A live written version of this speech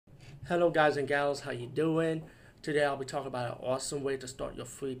Hello guys and gals, how you doing? Today I'll be talking about an awesome way to start your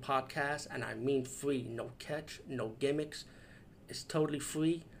free podcast, and I mean free, no catch, no gimmicks. It's totally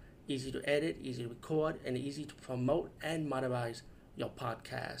free, easy to edit, easy to record, and easy to promote and monetize your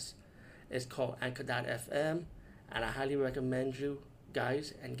podcast. It's called Anchor.fm, and I highly recommend you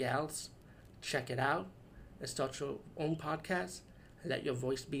guys and gals check it out and start your own podcast and let your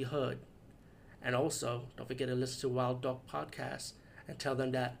voice be heard. And also, don't forget to listen to Wild Dog Podcast and tell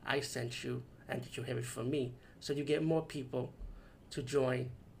them that I sent you and that you hear it from me. So you get more people to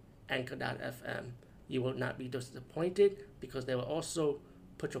join Anchor.fm. You will not be disappointed because they will also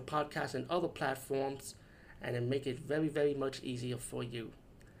put your podcast in other platforms and then make it very, very much easier for you.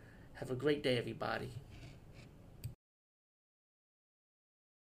 Have a great day, everybody.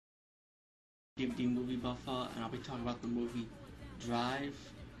 DVD movie buffer, and I'll be talking about the movie Drive.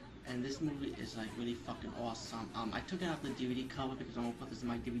 And this movie is like really fucking awesome. I took it off the DVD cover because I'm gonna put this in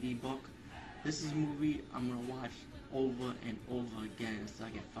my DVD book. This is a movie I'm gonna watch over and over again until I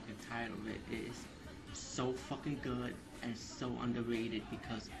get fucking tired of it. It is so fucking good and so underrated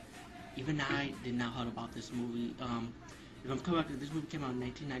because even I did not heard about this movie. If I'm correct, this movie came out in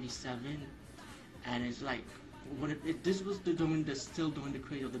 1997, and it's like when this was still during the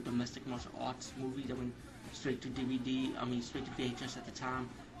craze of the domestic martial arts movie that went straight to DVD. Straight to VHS at the time.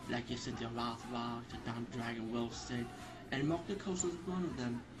 Like you said, the Rothrock, to Don Dragon Wilson, and Mark Nichols was one of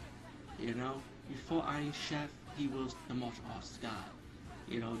them. You know, before Iron Chef, he was the martial arts guy.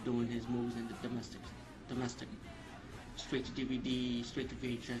 You know, doing his movies in the domestic, straight to DVD, straight to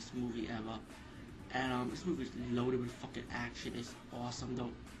VHS movie ever. And this movie is loaded with fucking action. It's awesome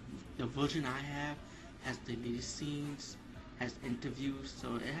though. The version I have has deleted scenes, has interviews,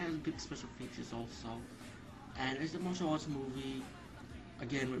 so it has good special features also. And it's a martial arts movie.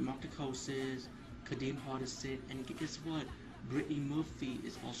 Again, with Mark Dacascos, Kadeem Hardison, and guess what? Brittany Murphy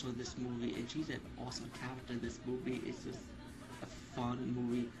is also in this movie, and she's an awesome character in this movie. It's just a fun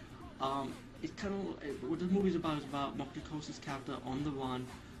movie. It's kind of what the movie is about Mark Dacascos' character on the run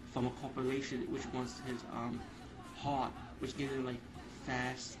from a corporation which wants his heart, which gives him like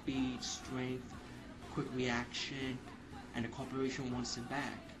fast, speed, strength, quick reaction, and the corporation wants it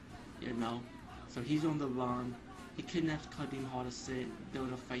back. You know, so he's on the run. He kidnaps Kadeem Hardison,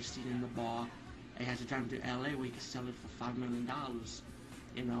 builds a fight scene in the bar, and he has to drive him to LA where he can sell it for $5 million.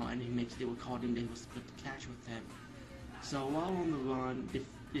 You know, and he makes a deal with Kadeem, they will split the cash with him. So while on the run,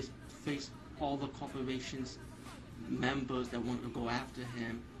 they face all the corporation's members that want to go after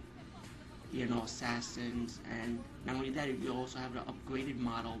him, you know, assassins, and not only that, you also have the upgraded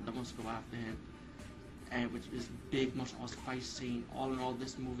model that wants to go after him, and which is big martial arts fight scene. All in all,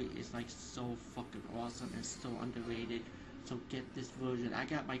 this movie is like so fucking awesome and so underrated. So get this version. I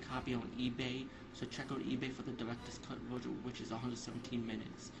got my copy on eBay, so check out eBay for the director's cut version, which is 117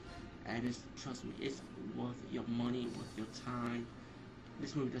 minutes. And it's, trust me, it's worth your money, worth your time.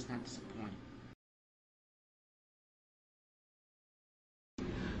 This movie does not disappoint.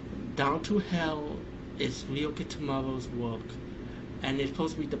 Down to Hell is Ryuki Tamaro's work, and it's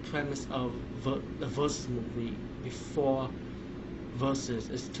supposed to be the premise of the Versus movie before Versus.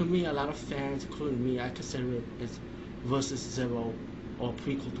 It's, to me, a lot of fans, including me, I consider it as Versus Zero or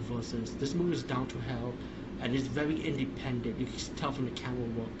prequel to Versus. This movie is Down to Hell, and it's very independent. You can tell from the camera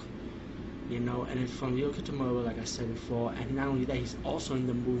work, you know, and it's from Ryuki Tamura, like I said before. And not only that, he's also in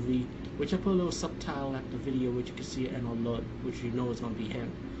the movie, which I put a little subtitle at the video, which you can see an alert, which you know is going to be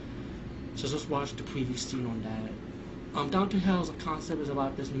him. So just watch the preview scene on that. Down to Hell's concept is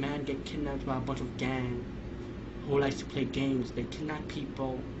about this man get kidnapped by a bunch of gang who likes to play games. They kidnap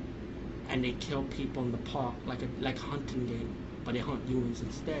people and they kill people in the park, like a hunting game, but they hunt humans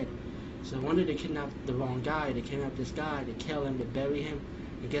instead. So one day they kidnap the wrong guy. They kidnap this guy. They kill him. They bury him.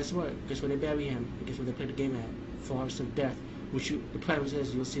 And guess what? Guess where they bury him? And guess where they play the game at? Forest of Death. The premise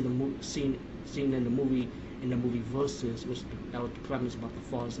is you'll see the scene in the movie. In the movie Versus, which that was the premise about the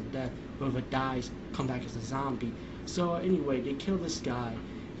Forest of Death. Whoever dies, come back as a zombie. So anyway, they kill this guy.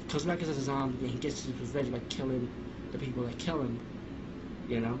 He comes back as a zombie, and he gets his revenge by killing the people that kill him.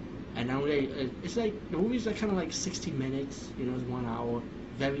 You know, and now it's like the movie's like kind of like 60 minutes. You know, it's 1 hour,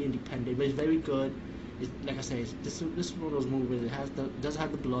 very independent, but it's very good. It's, like I say, this is one of those movies. It does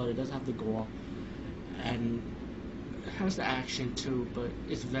have the blood, it does have the gore, and it has the action too. But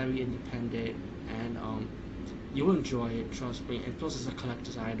it's very independent, and you will enjoy it, trust me. And plus, it's a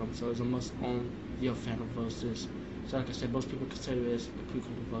collector's item, so it's a must-own if you're a fan of Versus. So like I said, most people consider it as a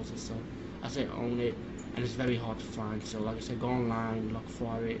prequel to Versus, so I say own it, and it's very hard to find. So like I said, go online, look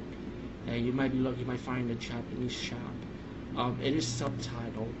for it, and you might be lucky, you might find it in a Japanese shop. It is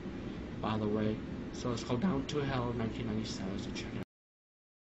subtitled, by the way, so it's called Down to Hell 1997, so check it out.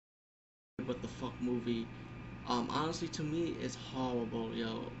 fuck movie. Honestly, to me, it's horrible,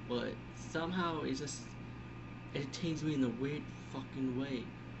 yo. But somehow it just entertains me in a weird fucking way.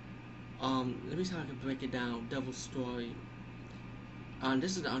 Let me see how I can break it down. Devil's Story.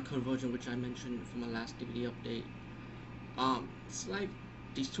 This is the uncut version, which I mentioned from my last DVD update. It's like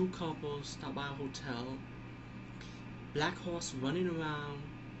these two couples stop by a hotel. Black horse running around.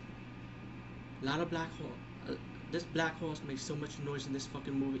 A lot of black horse. This black horse makes so much noise in this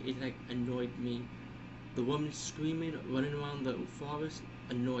fucking movie. It like annoyed me. The woman screaming, running around the forest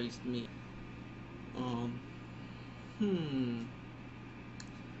annoys me. Um, hmm.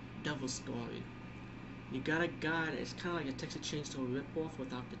 Devil's Story. You got a guy that's kind of like a Texas Chainsaw ripoff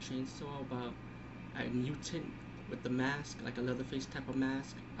without the chainsaw, about a mutant with the mask, like a Leatherface type of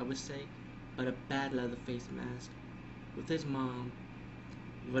mask, I would say, but a bad Leatherface mask, with his mom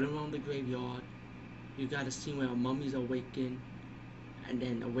running around the graveyard. You got a scene where a mummy's awakened, and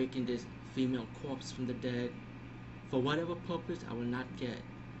then awakened this female corpse from the dead. For whatever purpose, I will not get.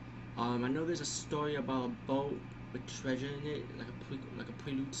 I know there's a story about a boat with treasure in it, like a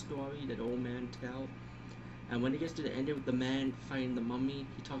prelude story that the old man tells. And when it gets to the end with the man fighting the mummy,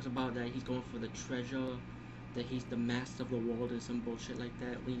 he talks about that he's going for the treasure, that he's the master of the world, and some bullshit like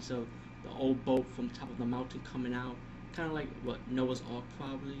that. When he saw the old boat from top of the mountain coming out, kind of like what Noah's Ark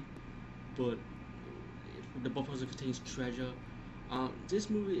probably, but the boat also contains treasure. This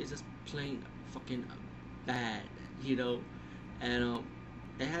movie is just plain fucking bad, you know, and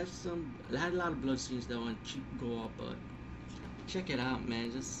it had a lot of blood scenes though and cheap gore, but check it out, man.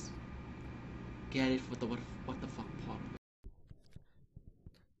 Just get it for the what the fuck part of it.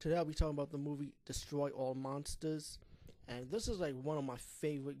 Today I'll be talking about the movie Destroy All Monsters, and this is like one of my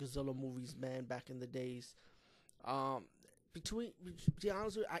favorite Godzilla movies, man. Back in the days, to be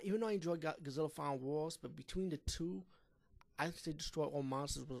honest with you, even though I enjoyed Godzilla Final Wars, but between the two, I'd say Destroy All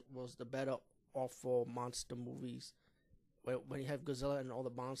Monsters was the better of all monster movies. When you have Godzilla and all the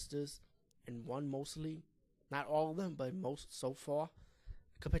monsters in one, mostly, not all of them, but most so far,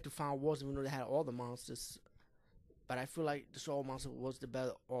 compared to Final Wars, even though they had all the monsters. But I feel like Destroy All Monsters was the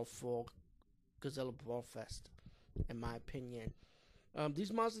better of for Godzilla Brawl Fest, in my opinion.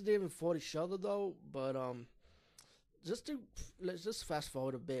 These monsters didn't even fought each other though, but let's just fast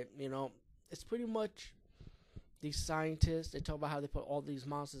forward a bit. You know, it's pretty much these scientists. They talk about how they put all these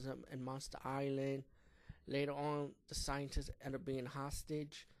monsters in Monster Island. Later on, the scientists end up being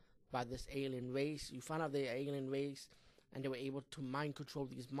hostage by this alien race. You find out they're an alien race, and they were able to mind control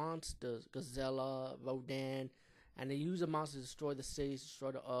these monsters, Godzilla, Rodan, and they use the monsters to destroy the cities,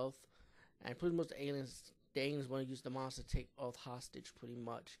 destroy the Earth, and pretty much the aliens want to use the monsters to take Earth hostage, pretty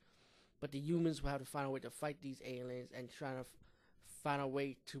much. But the humans will have to find a way to fight these aliens and try to find a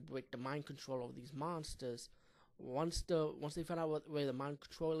way to break the mind control of these monsters. Once they find out where the mind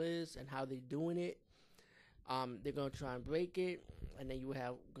control is and how they're doing it, they're gonna try and break it, and then you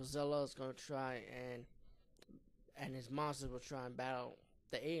have Godzilla is gonna try and his monsters will try and battle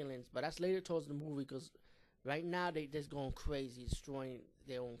the aliens. But that's later towards the movie, because right now they just going crazy, destroying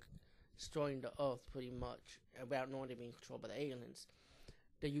the Earth pretty much, without knowing they're being controlled by the aliens.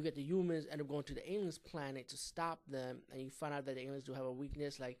 Then you get the humans end up going to the aliens planet to stop them, and you find out that the aliens do have a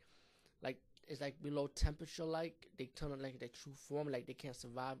weakness, like it's like below temperature, like they turn on like their true form, like they can't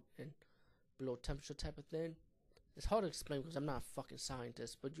survive in below temperature type of thing. It's hard to explain because I'm not a fucking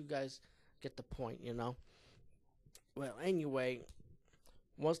scientist, but you guys get the point, you know. Well, anyway,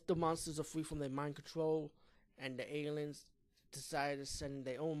 once the monsters are free from their mind control, and the aliens decide to send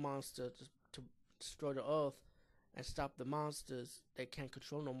their own monster to destroy the Earth and stop the monsters they can't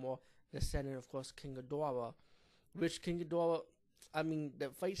control no more, they're sending, of course, King Ghidorah. Which King Ghidorah, I mean,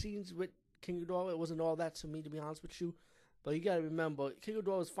 the fight scenes with King Ghidorah, it wasn't all that to me, to be honest with you. But you gotta remember, King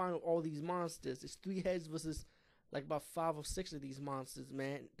Ghidorah was fighting all these monsters. It's 3 heads versus like about 5 or 6 of these monsters,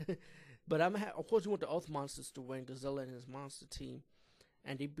 man. But of course, you want the Earth monsters to win, Godzilla and his monster team,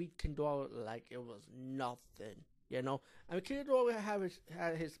 and they beat King Ghidorah like it was nothing, you know. I mean, King Ghidorah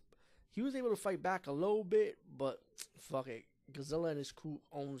had his, he was able to fight back a little bit, but fuck it, Godzilla and his crew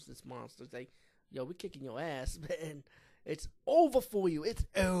owns this monster. It's like, yo, we kicking your ass, man. It's over for you. It's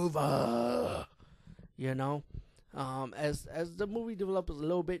over, you know. As the movie develops a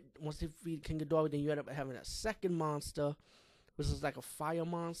little bit, once they feed King Ghidorah, then you end up having a second monster, which is like a fire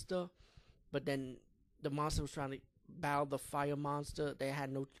monster. But then the monster was trying to battle the fire monster. They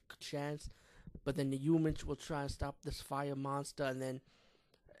had no chance. But then the humans will try and stop this fire monster. And then,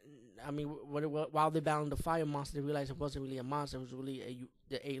 I mean, while they're battling the fire monster, they realized it wasn't really a monster. It was really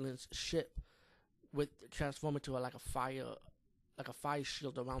the alien's ship, with transforming to like a fire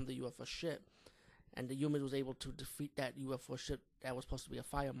shield around the UFO ship. And the humans was able to defeat that UFO ship that was supposed to be a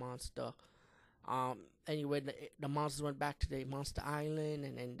fire monster. Anyway, the monsters went back to the monster island,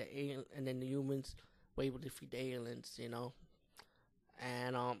 and then the humans were able to defeat the aliens.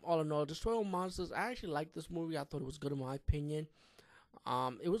 And all in all, Destroy All Monsters. I actually liked this movie. I thought it was good in my opinion.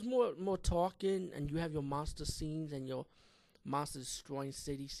 It was more talking, and you have your monster scenes and your monster destroying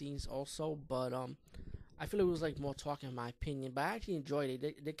city scenes also. But I feel it was like more talking in my opinion. But I actually enjoyed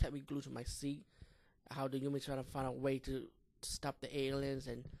it. They kept me glued to my seat. How the humans trying to find a way to stop the aliens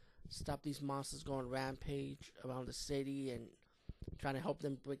and stop these monsters going rampage around the city and trying to help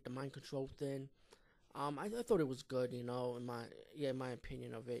them break the mind control thing. I thought it was good, in my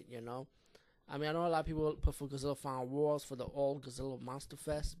opinion of it. I mean, I know a lot of people prefer Godzilla Final Wars for the All Godzilla Monster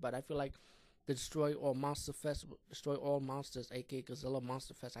Fest, but I feel like the Destroy All Monster Fest, Destroy All Monsters, aka Godzilla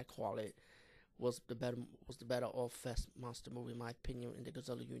Monster Fest, I call it, was the better All Fest monster movie in my opinion in the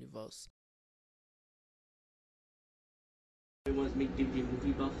Godzilla universe. Everyone's Make DVD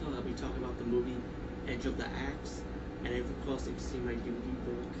Movie Buffer. I'll be talking about the movie Edge of the Axe, and of course you can see my DVD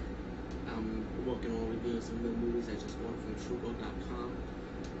book. I'm working on reviews of the movies I just bought from truebook.com,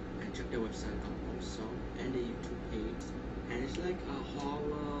 and check their website out also, and their YouTube page. And it's like a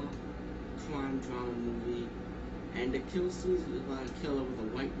horror crime drama movie, and the kill scenes is about a killer with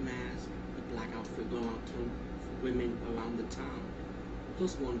a white mask, a black outfit going out to women around the town,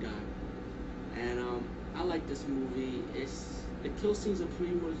 plus one guy. And I like this movie. The kill scenes are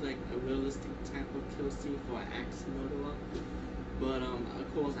pretty much like a realistic type of kill scene for an axe murderer. But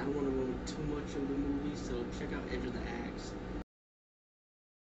of course, I don't want to ruin too much of the movie, so check out Edge of the Axe.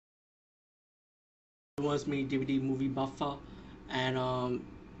 It was me, DVD Movie Buffer, and I'm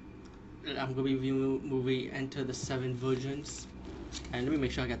gonna be reviewing the movie Enter the Seven Virgins. And let me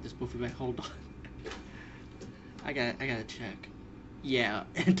make sure I got this movie right. Hold on. I gotta check. Yeah,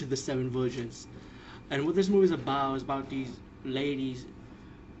 Enter the Seven Virgins. And what this movie is about these ladies,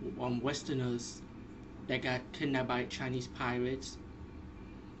 Westerners, that got kidnapped by Chinese pirates,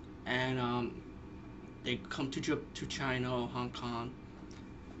 and they come to China or Hong Kong,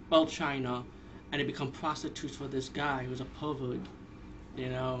 China, and they become prostitutes for this guy who's a pervert, who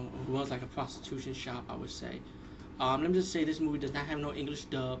runs like a prostitution shop, I would say. Let me just say this movie does not have no English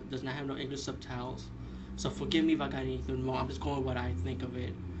dub, does not have no English subtitles, so forgive me if I got anything wrong. I'm just going with what I think of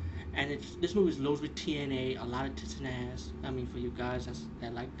it. And this movie is loaded with TNA, a lot of tits and ass. I mean, for you guys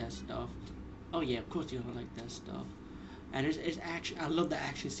that like that stuff. Oh yeah, of course you don't like that stuff. And it's action. I love the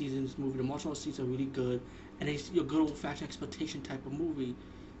action scenes in this movie. The martial arts scenes are really good, and it's your good old fashioned exploitation type of movie.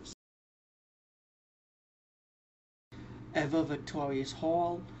 Ever Victorious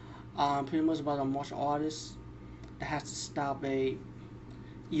Hall, pretty much about a martial artist that has to stop a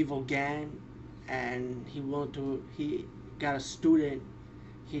evil gang, and he got a student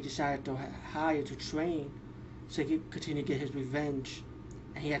he decided to hire to train so he could continue to get his revenge,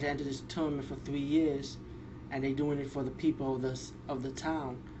 and he had to enter this tournament for 3 years, and they doing it for the people of the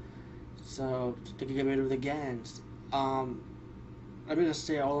town, so they could get rid of the gangs. Let me just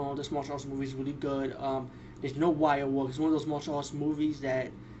say, all in all, this martial arts movie is really good. There's no wire work. It's one of those martial arts movies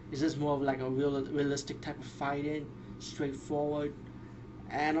that is just more of like a realistic type of fighting, straightforward,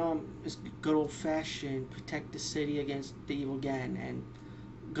 and it's good old fashioned protect the city against the evil gang, and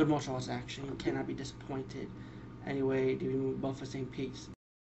good martial arts action. You cannot be disappointed. Anyway, DVD Buffer saying peace.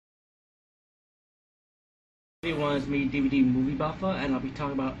 Everyone, it's me, DVD Movie Buffer, and I'll be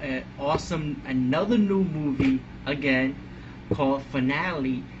talking about another new movie again called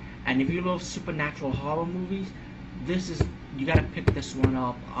Finale. And if you love supernatural horror movies, you gotta pick this one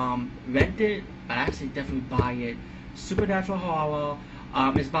up. Rent it, but actually definitely buy it. Supernatural horror.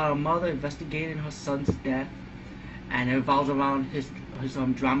 It's about a mother investigating her son's death, and it revolves around his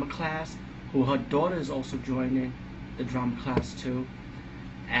drama class, who her daughter is also joining the drama class too.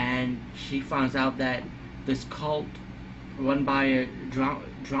 And she finds out that this cult run by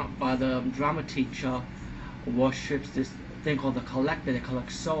the drama teacher worships this thing called the Collector that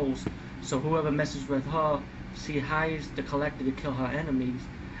collects souls. So whoever messes with her, she hires the Collector to kill her enemies,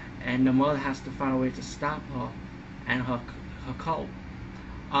 and the mother has to find a way to stop her and her cult.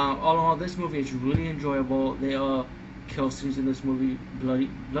 All in all, this movie is really enjoyable. There are kill scenes in this movie,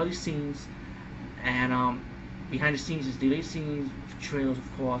 bloody scenes, and behind the scenes is deleted scenes, trailers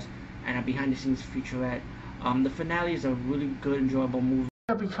of course, and a behind the scenes featurette. The finale is a really good, enjoyable movie.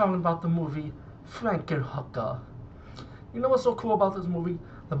 I'll be talking about the movie FrankenHooker. You know what's so cool about this movie?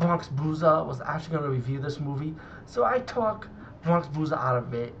 The Bronx Bruiser was actually going to review this movie, so I talk Bronx Bruiser out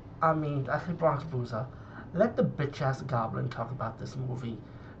of it. I say Bronx Bruiser. Let the bitch-ass goblin talk about this movie,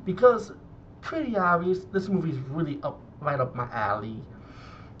 because pretty obvious, this movie is really right up my alley.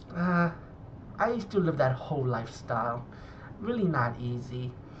 I used to live that whole lifestyle. Really not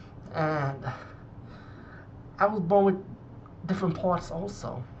easy. And I was born with different parts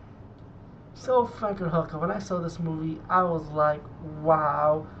also. So FrankenHooker, when I saw this movie, I was like,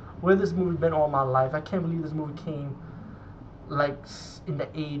 wow, where this movie been all my life? I can't believe this movie came like in the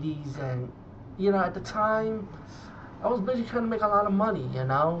 80s, and at the time I was busy trying to make a lot of money,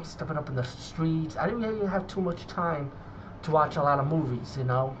 stepping up in the streets. I didn't really have too much time to watch a lot of movies,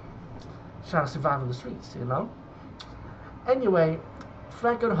 trying to survive in the streets. Anyway,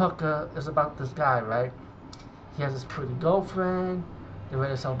 FrankenHooker is about this guy, right? He has this pretty girlfriend. They're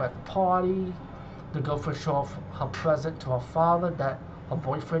ready to celebrate the party. The girlfriend shows off her present to her father that her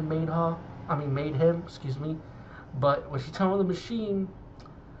boyfriend made him, excuse me. But when she turned on the machine,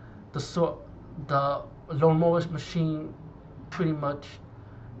 the lawnmower machine pretty much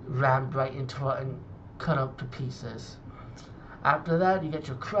rammed right into her and cut up to pieces. After that, you get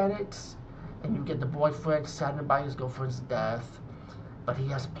your credits, and you get the boyfriend saddened by his girlfriend's death. But he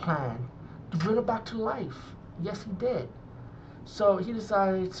has a plan to bring her back to life. Yes, he did. So he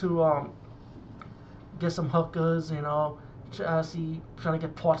decided to get some hookers, trying to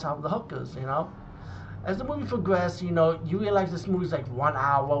get parts out of the hookers. As the movie progressed, you realize this movie's like 1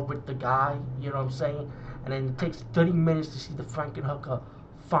 hour with the guy, you know what I'm saying? And then it takes 30 minutes to see the FrankenHooker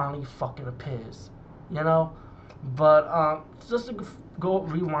finally fucking appears, But just to go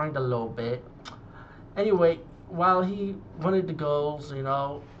rewind a little bit. Anyway, while he wanted the girls,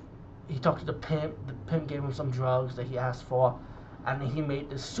 he talked to the pimp. The pimp gave him some drugs that he asked for, and then he made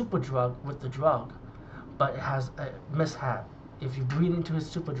this super drug with the drug. But it has a mishap. If you breathe into his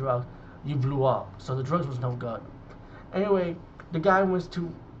super drug, you blew up. So the drugs was no good. Anyway, the guy went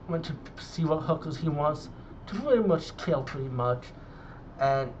to see what hookers he wants to pretty much kill, pretty much.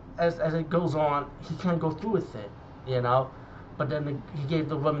 And as it goes on, he can't go through with it. But then he gave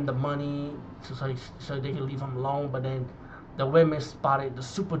the women the money so they could leave him alone. But then the women spotted the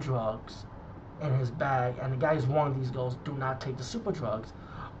super drugs in his bag, and the guys warned these girls, do not take the super drugs.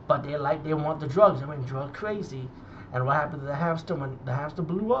 But they want the drugs. They went drug crazy. And what happened to the hamster when the hamster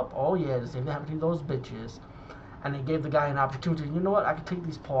blew up? Oh yeah, the same thing happened to those bitches. And they gave the guy an opportunity. You know what? I could take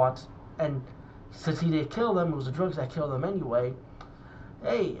these parts, and since he didn't kill them, it was the drugs that killed them anyway.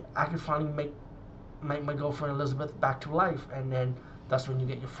 Hey, I could finally make my girlfriend Elizabeth back to life, and then that's when you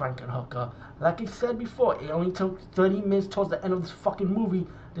get your FrankenHooker. Like I said before, it only took 30 minutes towards the end of this fucking movie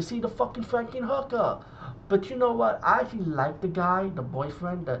to see the fucking FrankenHooker. But you know what? I actually like the guy, the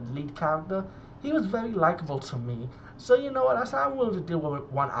boyfriend, the lead character. He was very likable to me. So you know what? I said I'm willing to deal with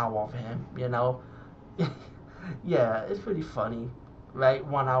 1 hour of him. Yeah, it's pretty funny, right?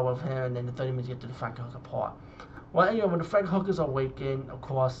 1 hour of him, and then the 30 minutes you get to the FrankenHooker part. Well, anyway, when the FrankenHookers awaken, of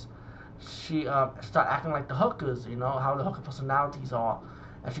course, she start acting like the hookers. How the hooker personalities are,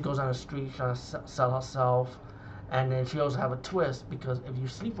 and she goes on the street trying to sell herself. And then she also have a twist, because if you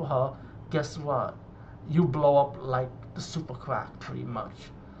sleep with her, guess what? You blow up like the super crack, pretty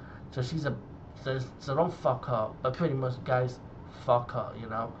much. So so don't fuck her, but pretty much guys fuck her.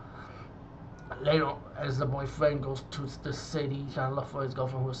 Later, as the boyfriend goes to the city trying to look for his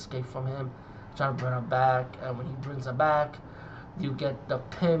girlfriend who escaped from him, trying to bring her back, and when he brings her back, you get the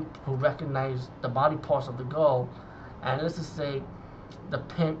pimp who recognized the body parts of the girl, and let's just say the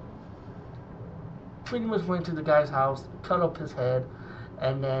pimp pretty much went to the guy's house, cut up his head,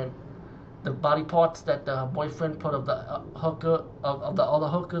 and then the body parts that the boyfriend put of the hooker of the other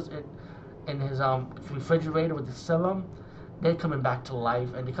hookers in his refrigerator with the serum, they're coming back to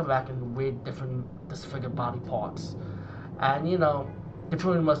life, and they come back in weird, different, disfigured body parts. And they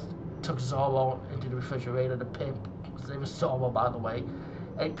pretty much took Zorro into the refrigerator. The pimp, his name is Zorro, by the way,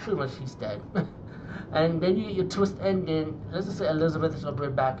 and pretty much he's dead. And then you get your twist ending. Let's just say Elizabeth is gonna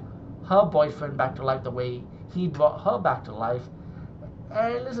bring back her boyfriend back to life the way he brought her back to life.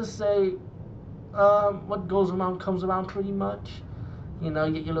 And let's just say what goes around comes around, pretty much. You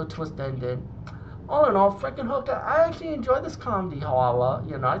get your little twist ending. All in all, FrankenHooker, I actually enjoyed this comedy horror.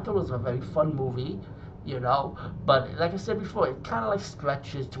 I thought it was a very fun movie. But like I said before, it kind of like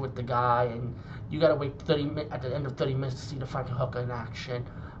stretches with the guy, and you gotta wait 30 minutes at the end of 30 minutes to see the FrankenHooker in action.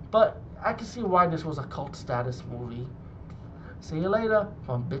 But I can see why this was a cult status movie. See you later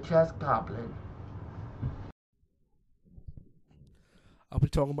from Bitch Ass Goblin. I'll be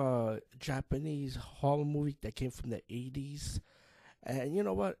talking about a Japanese horror movie that came from the 80s. And you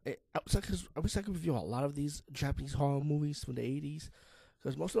know what? I wish I could review a lot of these Japanese horror movies from the 80s.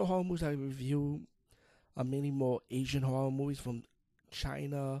 Because most of the horror movies I review are mainly more Asian horror movies from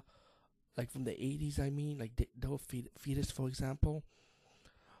China. Like from the 80s, I mean. Like Devil Fetus, for example.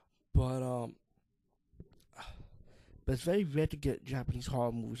 But it's very rare to get Japanese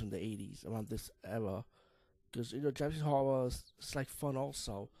horror movies from the 80s around this era. Because, Japanese horror is like fun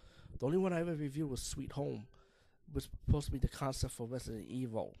also. The only one I ever reviewed was Sweet Home. was supposed to be the concept for Resident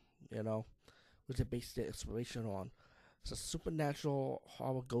Evil, you know, which they based their inspiration on. It's a supernatural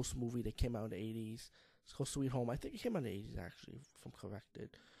horror ghost movie that came out in the 80s. It's called Sweet Home. I think it came out in the 80s, actually, if I'm corrected.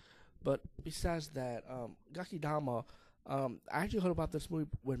 But besides that, GakiDama, I actually heard about this movie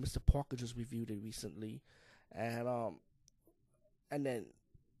when Mr. Parker just reviewed it recently. And, and then,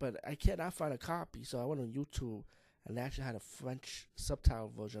 but I cannot find a copy, so I went on YouTube and they actually had a French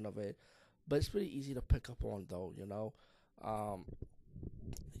subtitle version of it. But it's pretty easy to pick up on, though, you know.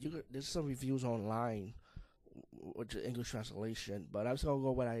 There's some reviews online with the English translation, but I'm just gonna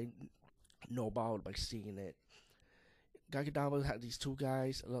go what I know about by seeing it. GakiDama had these two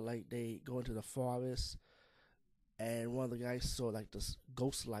guys look like they go into the forest, and one of the guys saw like this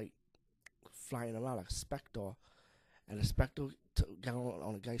ghost light flying around like a specter, and the specter got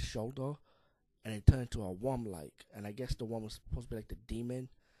on the guy's shoulder, and it turned into a worm like, and I guess the worm was supposed to be like the demon,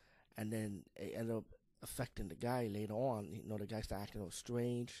 and then it ended up affecting the guy later on. You know, the guy started acting all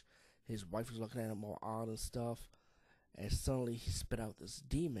strange. His wife was looking at him all odd and stuff, and suddenly he spit out this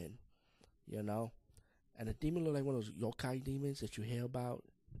demon, you know. And the demon looked like one of those yokai demons that you hear about,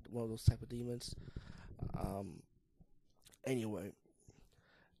 one of those type of demons. Anyway,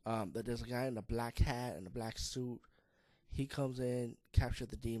 there's a guy in a black hat and a black suit. He comes in, captured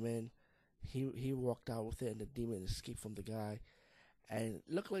the demon. He walked out with it, and the demon escaped from the guy. And it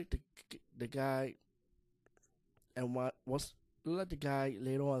looked like the guy, and once looked like the guy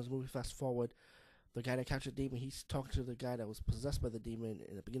later on in the movie. Fast forward, the guy that captured the demon, he's talking to the guy that was possessed by the demon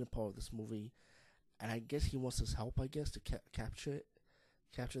in the beginning part of this movie, and I guess he wants his help, I guess, to capture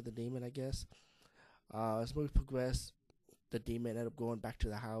the demon, I guess. As movie progressed, the demon ended up going back to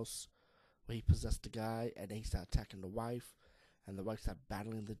the house where he possessed the guy, and then he started attacking the wife, and the wife started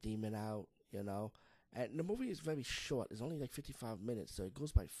battling the demon out, you know. And the movie is very short. It's only like 55 minutes, so it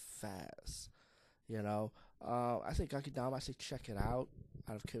goes by fast, you know. I say GakiDama, I say check it out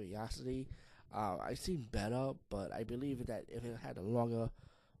of curiosity. I've seen better, but I believe that if it had a longer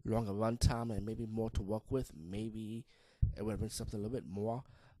runtime and maybe more to work with, maybe it would have been something a little bit more.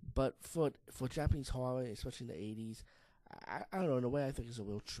 But for Japanese horror, especially in the 80s, I don't know, in a way I think it's a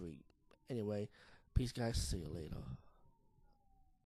real treat. Anyway, peace guys, see you later.